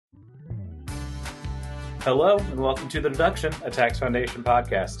Hello, and welcome to The Deduction, a Tax Foundation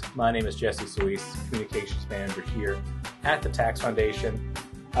podcast. My name is Jesse Solis, Communications Manager here at the Tax Foundation.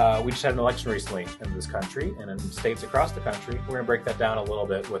 We just had an election recently in this country and in states across the country. We're going to break that down a little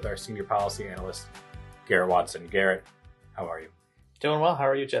bit with our Senior Policy Analyst, Garrett Watson. Garrett, how are you? Doing well. How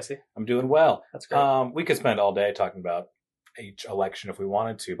are you, Jesse? I'm doing well. That's great. We could spend all day talking about each election if we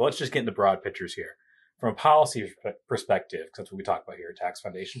wanted to, but let's just get into broad pictures here. From a policy perspective, because that's what we talk about here at Tax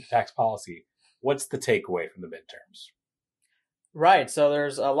Foundation, tax policy, what's the takeaway from the midterms? Right. So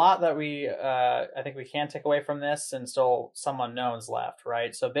there's a lot that I think we can take away from this, and still some unknowns left,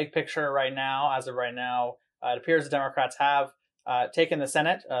 right? So big picture right now, as of right now, it appears the Democrats have taken the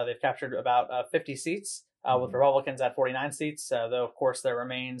Senate. They've captured about 50 seats, with Republicans at 49 seats, though, of course, there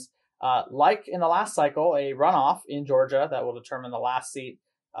remains, like in the last cycle, a runoff in Georgia that will determine the last seat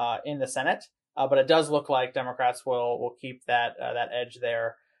in the Senate. But it does look like Democrats will keep that edge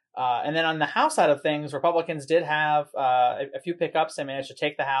there. And then on the House side of things, Republicans did have a few pickups. They managed to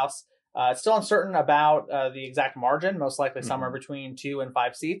take the House. It's still uncertain about the exact margin, most likely somewhere between 2 and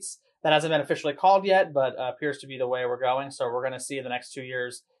 5 seats. That hasn't been officially called yet, but appears to be the way we're going. So we're going to see in the next 2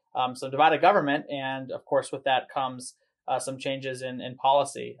 years some divided government. And of course, with that comes some changes in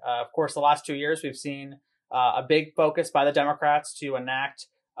policy. Of course, the last 2 years, we've seen a big focus by the Democrats to enact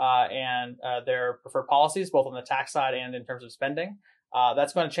their preferred policies, both on the tax side and in terms of spending.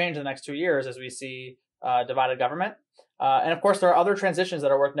 That's going to change in the next 2 years as we see divided government. And of course, there are other transitions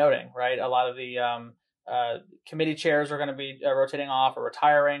that are worth noting, right? A lot of the committee chairs are going to be rotating off or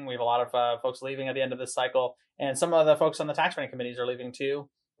retiring. We have a lot of folks leaving at the end of this cycle. And some of the folks on the tax planning committees are leaving too.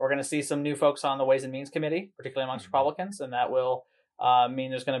 We're going to see some new folks on the Ways and Means Committee, particularly amongst Republicans, and that will mean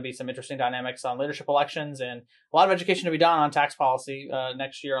there's going to be some interesting dynamics on leadership elections and a lot of education to be done on tax policy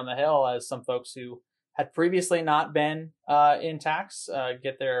next year on the Hill, as some folks who had previously not been in tax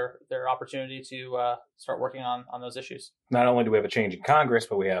get their opportunity to start working on those issues. Not only do we have a change in Congress,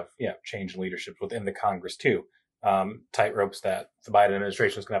 but we have change in leadership within the Congress too. Tight ropes that the Biden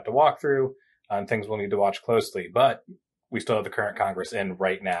administration is going to have to walk through, and things we'll need to watch closely. But we still have the current Congress in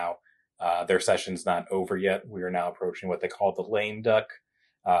right now. Their session's not over yet. We are now approaching what they call the lame duck,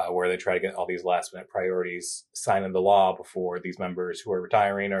 where they try to get all these last-minute priorities signed into law before these members who are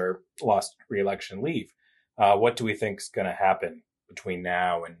retiring or lost re-election leave. What do we think is going to happen between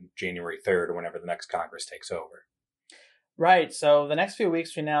now and January 3rd or whenever the next Congress takes over? Right. So the next few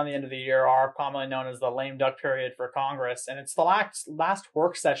weeks between now and the end of the year are commonly known as the lame duck period for Congress. And it's the last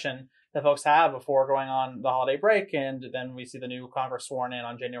work session that folks have before going on the holiday break. And then we see the new Congress sworn in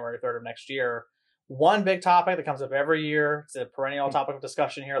on January 3rd of next year. One big topic that comes up every year, it's a perennial topic of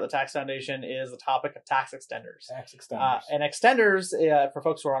discussion here at the Tax Foundation, is the topic of tax extenders. And extenders, for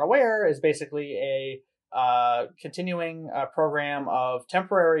folks who are unaware, is basically a continuing program of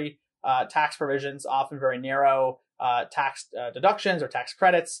temporary tax provisions, often very narrow tax deductions or tax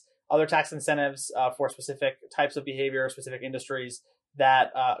credits, other tax incentives for specific types of behavior, specific industries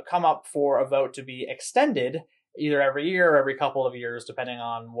that come up for a vote to be extended either every year or every couple of years, depending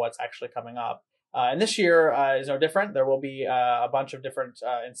on what's actually coming up. And this year is no different. There will be a bunch of different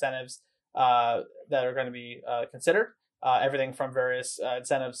incentives that are going to be considered. Everything from various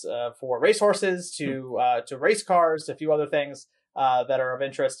incentives for racehorses to race cars, to a few other things that are of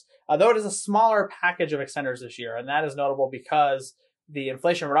interest. Though it is a smaller package of extenders this year, and that is notable because the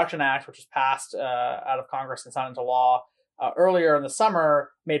Inflation Reduction Act, which was passed out of Congress and signed into law earlier in the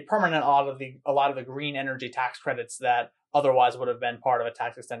summer, made permanent a lot of the green energy tax credits that otherwise would have been part of a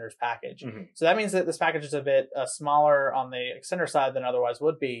tax extenders package. So that means that this package is a bit smaller on the extender side than otherwise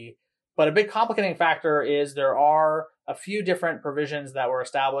would be. But a big complicating factor is there are a few different provisions that were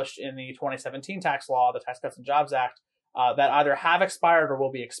established in the 2017 tax law, the Tax Cuts and Jobs Act, that either have expired or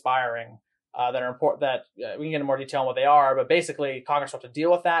will be expiring, that are important, that we can get into more detail on what they are. But basically, Congress will have to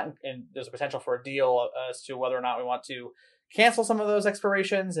deal with that, and there's a potential for a deal as to whether or not we want to cancel some of those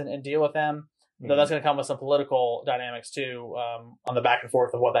expirations and deal with them. Though that's going to come with some political dynamics too, on the back and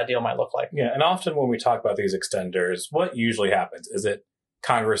forth of what that deal might look like. Yeah, and often when we talk about these extenders, what usually happens is it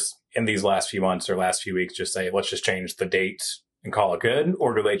Congress in these last few months or last few weeks just say, let's just change the date and call it good?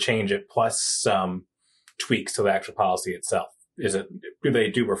 Or do they change it plus some tweaks to the actual policy itself? Do they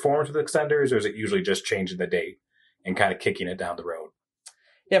do reforms with extenders, or is it usually just changing the date and kind of kicking it down the road?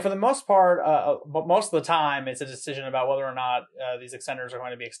 Yeah, for the most part, most of the time, it's a decision about whether or not these extenders are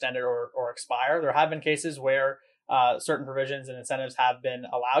going to be extended or expire. There have been cases where certain provisions and incentives have been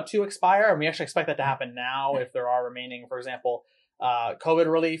allowed to expire, and we actually expect that to happen now if there are remaining, for example,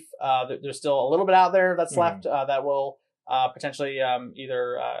 COVID relief. There's still a little bit out there that's left that will potentially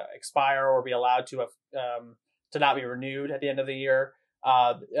either expire or be allowed to not be renewed at the end of the year.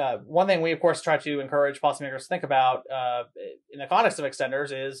 One thing we, of course, try to encourage policymakers to think about in the context of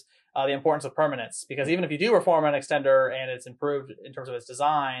extenders is the importance of permanence. Because even if you do reform an extender and it's improved in terms of its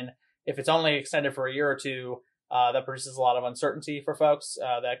design, if it's only extended for a year or two, that produces a lot of uncertainty for folks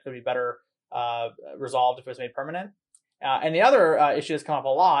that could be better resolved if it was made permanent. And the other issue that's come up a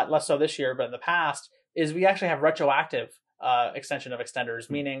lot, less so this year, but in the past, is we actually have retroactive extension of extenders,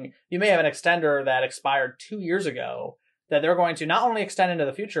 meaning you may have an extender that expired 2 years ago that they're going to not only extend into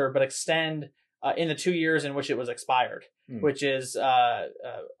the future, but extend in the 2 years in which it was expired, which is,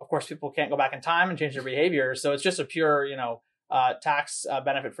 of course, people can't go back in time and change their behavior. So it's just a pure, tax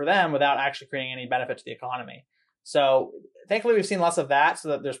benefit for them without actually creating any benefit to the economy. So thankfully, we've seen less of that so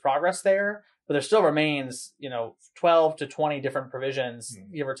that there's progress there. But there still remains, 12 to 20 different provisions,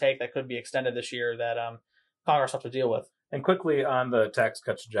 give or take, that could be extended this year that Congress will have to deal with. And quickly on the Tax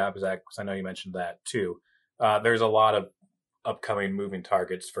Cuts and Jobs Act, because I know you mentioned that too, there's a lot of upcoming moving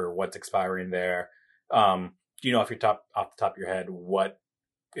targets for what's expiring there. Do you know off the top of your head what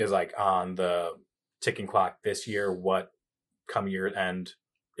is like on the ticking clock this year? What come year end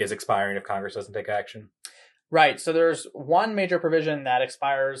is expiring if Congress doesn't take action? Right. So there's one major provision that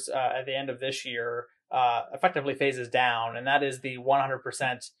expires at the end of this year, effectively phases down, and that is the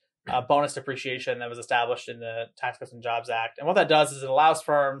 100% bonus depreciation that was established in the Tax Cuts and Jobs Act. And what that does is it allows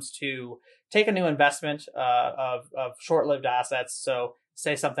firms to take a new investment of short-lived assets. So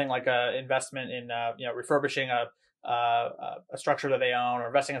say something like an investment in refurbishing a structure that they own, or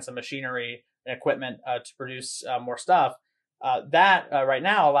investing in some machinery and equipment to produce more stuff. That right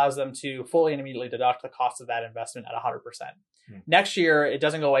now allows them to fully and immediately deduct the cost of that investment at 100%. Next year, it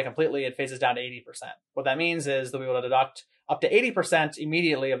doesn't go away completely. It phases down to 80%. What that means is they'll be able to deduct up to 80%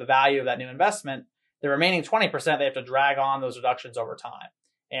 immediately of the value of that new investment. The remaining 20%, they have to drag on those deductions over time.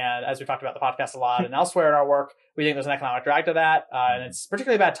 And as we talked about the podcast a lot and elsewhere in our work, we think there's an economic drag to that. And it's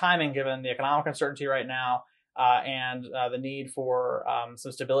particularly bad timing given the economic uncertainty right now and the need for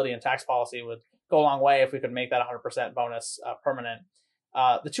some stability in tax policy would go a long way if we could make that 100% bonus permanent.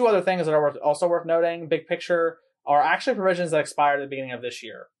 The two other things that are also worth noting, big picture, are actually provisions that expired at the beginning of this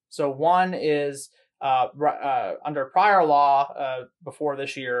year. So one is under prior law before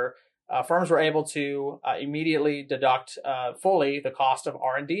this year, firms were able to immediately deduct fully the cost of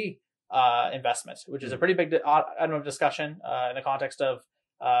R&D investment, which is a pretty big item of discussion in the context of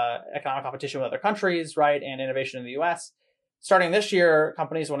economic competition with other countries, right, and innovation in the U.S. Starting this year,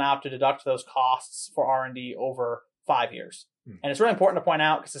 companies will now have to deduct those costs for R&D over 5 years. And it's really important to point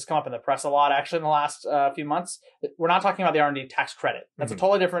out, because it's come up in the press a lot actually in the last few months, we're not talking about the R&D tax credit. That's a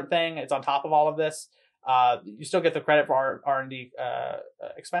totally different thing. It's on top of all of this. You still get the credit for R&D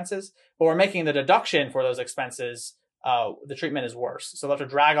expenses, but we're making the deduction for those expenses, the treatment is worse. So they'll have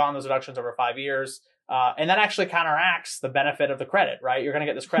to drag on those deductions over 5 years. And that actually counteracts the benefit of the credit, right? You're going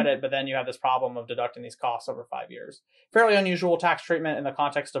to get this credit, but then you have this problem of deducting these costs over 5 years. Fairly unusual tax treatment in the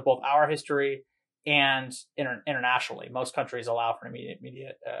context of both our history and internationally. Most countries allow for immediate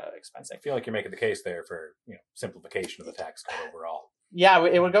expensing. I feel like you're making the case there for simplification of the tax code overall. Yeah,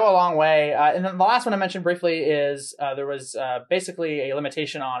 it would go a long way. And then the last one I mentioned briefly is there was basically a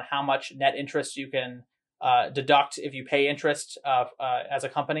limitation on how much net interest you can deduct if you pay interest as a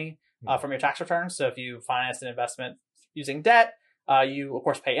company from your tax returns. So if you finance an investment using debt, you of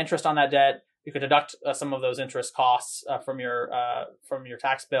course pay interest on that debt. You could deduct some of those interest costs from your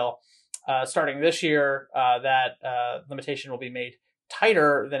tax bill. Starting this year, that limitation will be made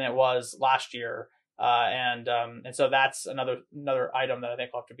tighter than it was last year. And so that's another item that I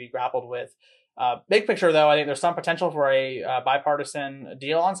think will have to be grappled with. Big picture, though, I think there's some potential for a bipartisan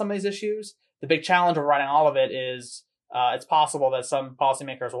deal on some of these issues. The big challenge of writing all of it is it's possible that some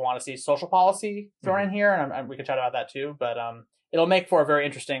policymakers will want to see social policy thrown in here, and we can chat about that too. But it'll make for a very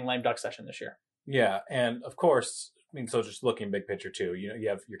interesting lame duck session this year. Yeah, and of course, so just looking big picture too, you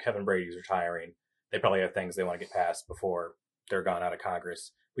have your Kevin Brady's retiring. They probably have things they want to get passed before they're gone out of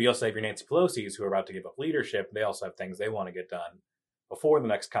Congress. But you also have your Nancy Pelosi's who are about to give up leadership. They also have things they want to get done before the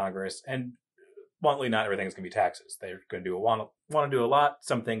next Congress. And bluntly, not everything's going to be taxes. They're going to want to do a lot.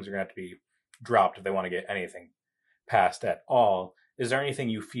 Some things are going to have to be dropped if they want to get anything passed at all. Is there anything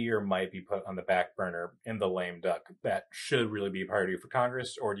you fear might be put on the back burner in the lame duck that should really be a priority for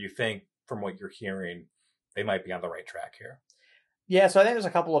Congress? Or do you think, from what you're hearing, they might be on the right track here? Yeah, so I think there's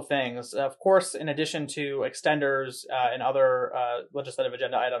a couple of things. Of course, in addition to extenders and other legislative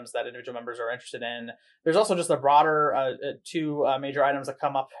agenda items that individual members are interested in, there's also just the broader two major items that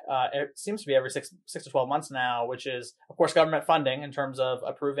come up. It seems to be every 6 to 12 months now, which is, of course, government funding in terms of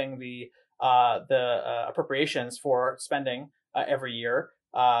approving the appropriations for spending every year.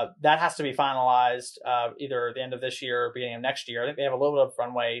 That has to be finalized either at the end of this year or beginning of next year. I think they have a little bit of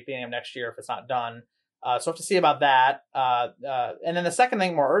runway beginning of next year if it's not done. So we'll have to see about that. And then the second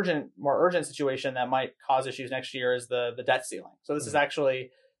thing, more urgent situation that might cause issues next year is the debt ceiling. So this is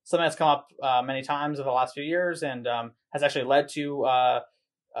actually something that's come up many times over the last few years and has actually led to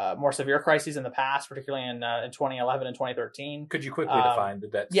more severe crises in the past, particularly in 2011 and 2013. Could you quickly define the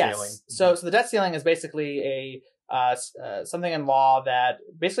debt ceiling? Yes. So the debt ceiling is basically something in law that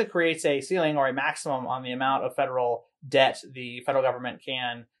basically creates a ceiling or a maximum on the amount of federal debt the federal government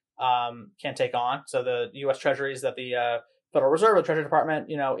can take on. So the U.S. Treasuries that the Federal Reserve or the Treasury Department,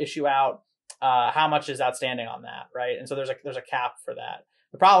 issue out, how much is outstanding on that, right? And so there's a cap for that.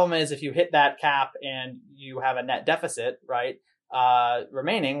 The problem is if you hit that cap and you have a net deficit, right,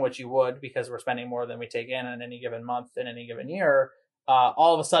 remaining, which you would because we're spending more than we take in any given month in any given year,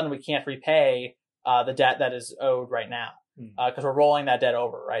 all of a sudden we can't repay the debt that is owed right now because we're rolling that debt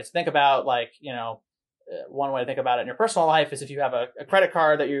over, right? So think about one way to think about it in your personal life is if you have a credit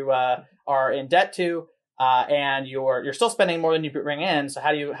card that you are in debt to, and you're still spending more than you bring in. So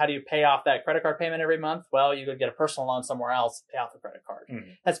how do you pay off that credit card payment every month? Well, you could get a personal loan somewhere else, pay off the credit card.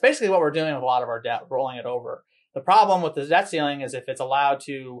 That's basically what we're doing with a lot of our debt, rolling it over. The problem with the debt ceiling is if it's allowed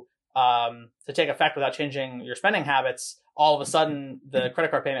to take effect without changing your spending habits, all of a sudden the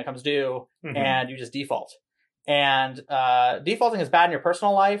credit card payment comes due and you just default. And defaulting is bad in your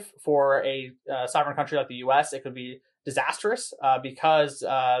personal life. For a sovereign country like the U.S., it could be disastrous because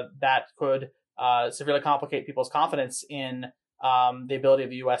that could severely complicate people's confidence in the ability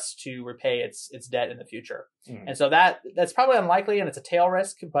of the U.S. to repay its debt in the future. And so that's probably unlikely, and it's a tail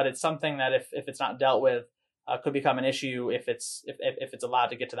risk, but it's something that if it's not dealt with, could become an issue if it's allowed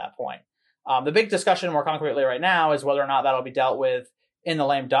to get to that point. The big discussion more concretely right now is whether or not that'll be dealt with in the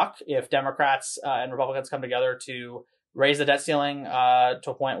lame duck if Democrats and Republicans come together to raise the debt ceiling to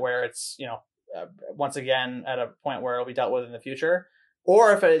a point where it's once again at a point where it'll be dealt with in the future,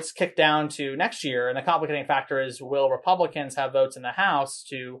 or if it's kicked down to next year. And the complicating factor is, will Republicans have votes in the House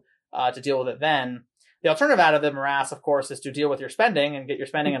to deal with it then? The alternative out of the morass, of course, is to deal with your spending and get your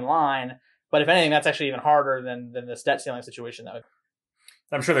spending in line. But if anything, that's actually even harder than this debt ceiling situation.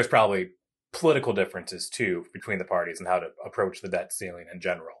 I'm sure there's probably political differences too between the parties and how to approach the debt ceiling in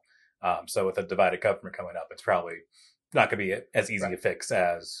general. So with a divided government coming up, it's probably not going to be as easy to fix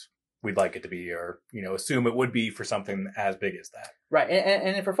as we'd like it to be, or assume it would be for something as big as that. Right,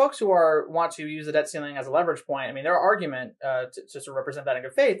 and for folks who want to use the debt ceiling as a leverage point, I mean, their argument to sort of represent that in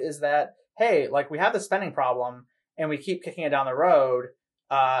good faith is that, hey, we have this spending problem and we keep kicking it down the road,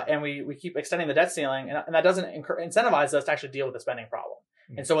 and we keep extending the debt ceiling, and that doesn't incentivize us to actually deal with the spending problem.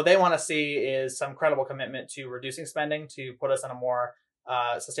 And so what they want to see is some credible commitment to reducing spending to put us on a more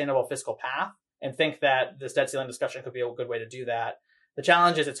sustainable fiscal path, and think that this debt ceiling discussion could be a good way to do that. The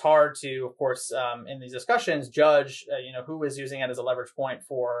challenge is it's hard to, of course, in these discussions, judge, who is using it as a leverage point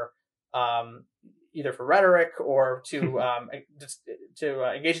for either for rhetoric or to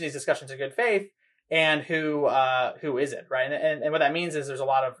engage in these discussions in good faith, and who isn't, right? And what that means is there's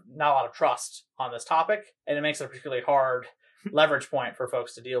not a lot of trust on this topic, and it makes it a particularly hard leverage point for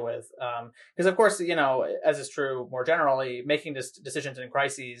folks to deal with. Because of course, as is true more generally, making decisions in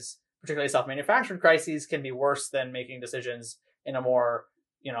crises, particularly self-manufactured crises, can be worse than making decisions in a more,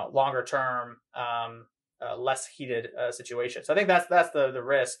 longer term, less heated situation. So I think that's the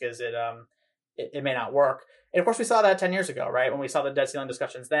risk, is it may not work. And of course, we saw that 10 years ago, right? When we saw the debt ceiling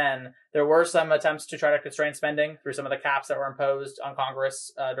discussions then, there were some attempts to try to constrain spending through some of the caps that were imposed on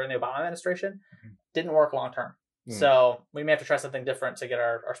Congress during the Obama administration. Didn't work long term. So we may have to try something different to get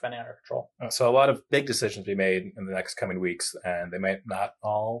our spending under control. So a lot of big decisions be made in the next coming weeks, and they might not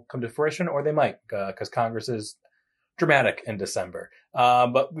all come to fruition, or they might, because Congress is dramatic in December.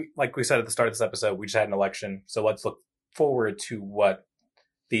 But like we said at the start of this episode, we just had an election. So let's look forward to what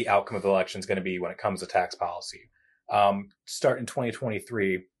the outcome of the election is going to be when it comes to tax policy. Start in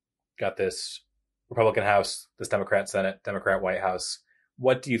 2023, got this Republican House, this Democrat Senate, Democrat White House.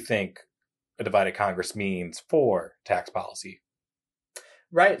 What do you think a divided Congress means for tax policy?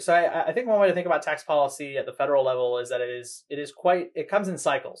 Right. So I think one way to think about tax policy at the federal level is that it comes in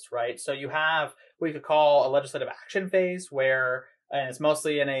cycles, right? So you have what you could call a legislative action phase, where, and it's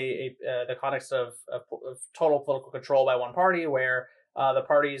mostly in the context of total political control by one party, where the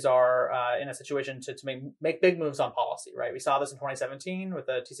parties are in a situation to make big moves on policy, right? We saw this in 2017 with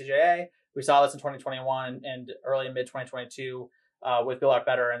the TCJA. We saw this in 2021 and early and mid 2022 with Build Back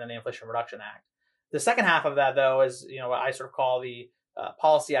Better and then the Inflation Reduction Act. The second half of that, though, is what I sort of call the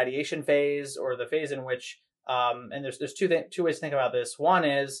policy ideation phase, or the phase in which, and there's two ways to think about this. One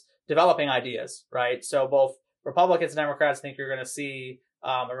is developing ideas, right? So both Republicans and Democrats think you're going to see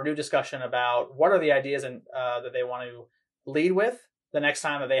a renewed discussion about what are the ideas that they want to lead with the next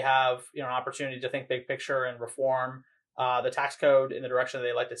time that they have an opportunity to think big picture and reform the tax code in the direction that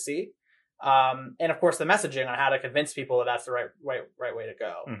they like to see. And of course, the messaging on how to convince people that that's the right way to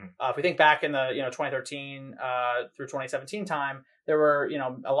go. If we think back in the 2013 through 2017 time, there were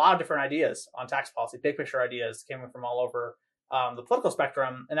a lot of different ideas on tax policy, big picture ideas came from all over the political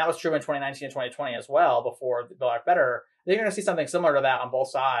spectrum, and that was true in 2019 and 2020 as well. Before the Build Back Better, I think you're going to see something similar to that on both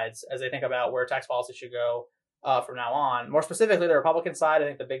sides as they think about where tax policy should go from now on. More specifically, the Republican side, I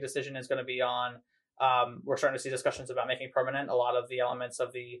think the big decision is going to be on. We're starting to see discussions about making permanent a lot of the elements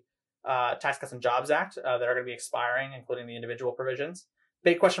of the Tax Cuts and Jobs Act that are going to be expiring, including the individual provisions.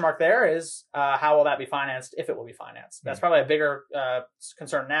 Big question mark there is how will that be financed, if it will be financed. That's probably a bigger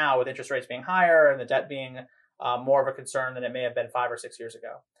concern now with interest rates being higher and the debt being more of a concern than it may have been 5 or 6 years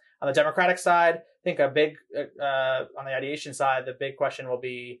ago. On the Democratic side, I think on the ideation side, the big question will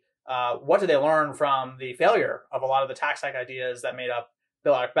be what did they learn from the failure of a lot of the tax hike ideas that made up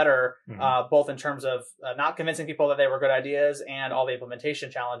Build Back Better, both in terms of not convincing people that they were good ideas and all the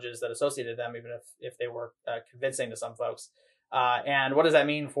implementation challenges that associated them, even if they were convincing to some folks. And what does that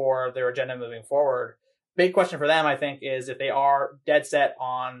mean for their agenda moving forward? Big question for them, I think, is if they are dead set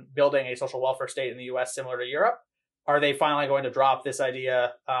on building a social welfare state in the U.S. similar to Europe, are they finally going to drop this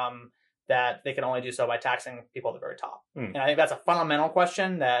idea that they can only do so by taxing people at the very top? And I think that's a fundamental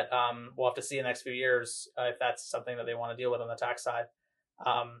question that we'll have to see in the next few years if that's something that they want to deal with on the tax side.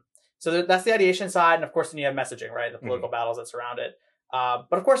 So that's the ideation side. And of course, then you have messaging, right? The political battles that surround it.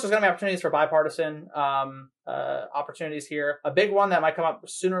 But of course, there's going to be opportunities for bipartisan opportunities here. A big one that might come up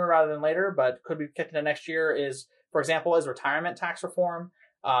sooner rather than later, but could be kicked into next year is, for example, is retirement tax reform,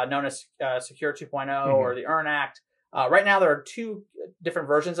 known as Secure 2.0 or the EARN Act. Right now, there are two different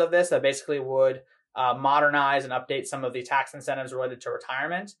versions of this that basically would modernize and update some of the tax incentives related to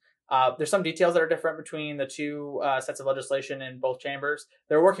retirement. There's some details that are different between the two sets of legislation in both chambers.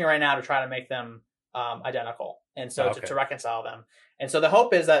 They're working right now to try to make them identical, and so to reconcile them. And so the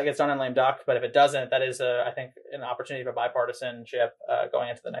hope is that it gets done in lame duck, but if it doesn't, that is, I think, an opportunity for bipartisanship going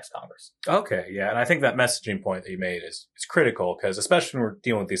into the next Congress. Okay, yeah, and I think that messaging point that you made is critical, because especially when we're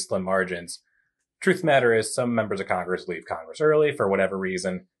dealing with these slim margins, truth of the matter is some members of Congress leave Congress early for whatever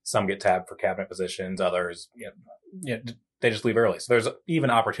reason. Some get tabbed for cabinet positions, others they just leave early. So there's even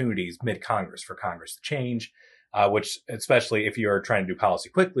opportunities mid-Congress for Congress to change, which, especially if you're trying to do policy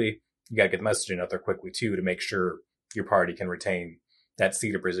quickly, you got to get the messaging out there quickly, too, to make sure your party can retain that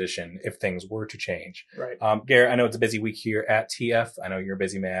seat or position if things were to change. Right. Garrett, I know it's a busy week here at TF. I know you're a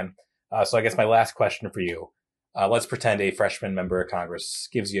busy man. So I guess my last question for you, let's pretend a freshman member of Congress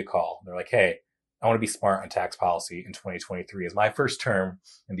gives you a call. They're like, hey, I want to be smart on tax policy in 2023 as my first term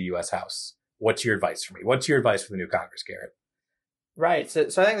in the U.S. House. What's your advice for me? What's your advice for the new Congress, Garrett? Right. So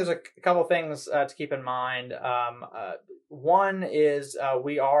I think there's a couple things to keep in mind. One is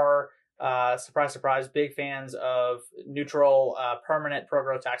we are, surprise, surprise, big fans of neutral, permanent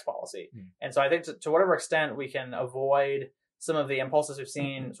pro-growth tax policy. And so I think to whatever extent we can avoid some of the impulses we've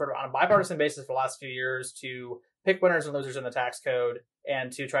seen sort of on a bipartisan basis for the last few years to pick winners and losers in the tax code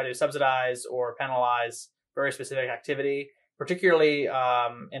and to try to subsidize or penalize very specific activity, particularly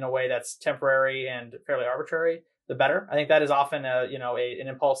in a way that's temporary and fairly arbitrary, the better. I think that is often an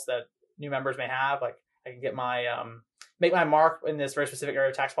impulse that new members may have. Like, I can get my make my mark in this very specific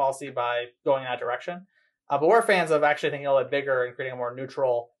area of tax policy by going in that direction. But we're fans of actually thinking a little bit bigger and creating a more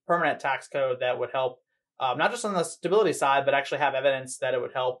neutral, permanent tax code that would help not just on the stability side, but actually have evidence that it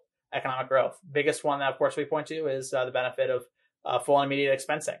would help economic growth. Biggest one that, of course, we point to is the benefit of full and immediate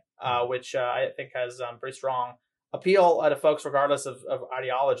expensing, which I think has pretty strong appeal to folks regardless of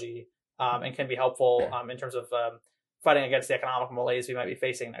ideology, and can be helpful in terms of fighting against the economic malaise we might be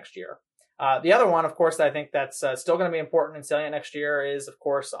facing next year. The other one, of course, that I think that's still going to be important and salient next year is, of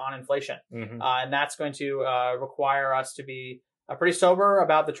course, on inflation. And that's going to require us to be pretty sober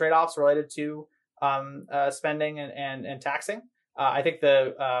about the trade-offs related to spending and taxing. I think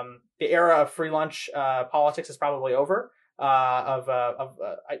the era of free lunch politics is probably over. Of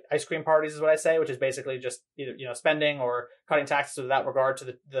ice cream parties is what I say, which is basically just either spending or cutting taxes without regard to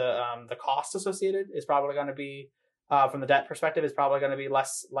the cost associated is probably going to be from the debt perspective is probably going to be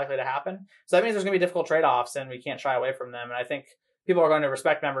less likely to happen. So that means there's going to be difficult trade-offs, and we can't shy away from them. And I think people are going to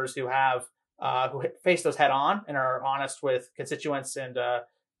respect members who have who face those head on and are honest with constituents and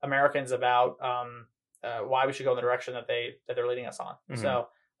Americans about why we should go in the direction that they're leading us on. So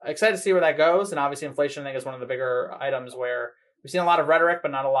excited to see where that goes. And obviously inflation, I think, is one of the bigger items where we've seen a lot of rhetoric,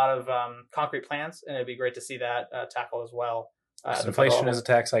 but not a lot of concrete plans. And it'd be great to see that tackled as well. So inflation is a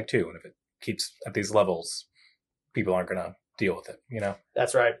tax hike too. And if it keeps at these levels, people aren't going to deal with it,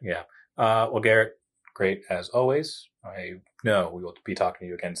 That's right. Yeah. Well, Garrett, great as always. I know we will be talking to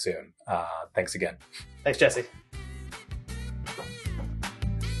you again soon. Thanks again. Thanks, Jesse.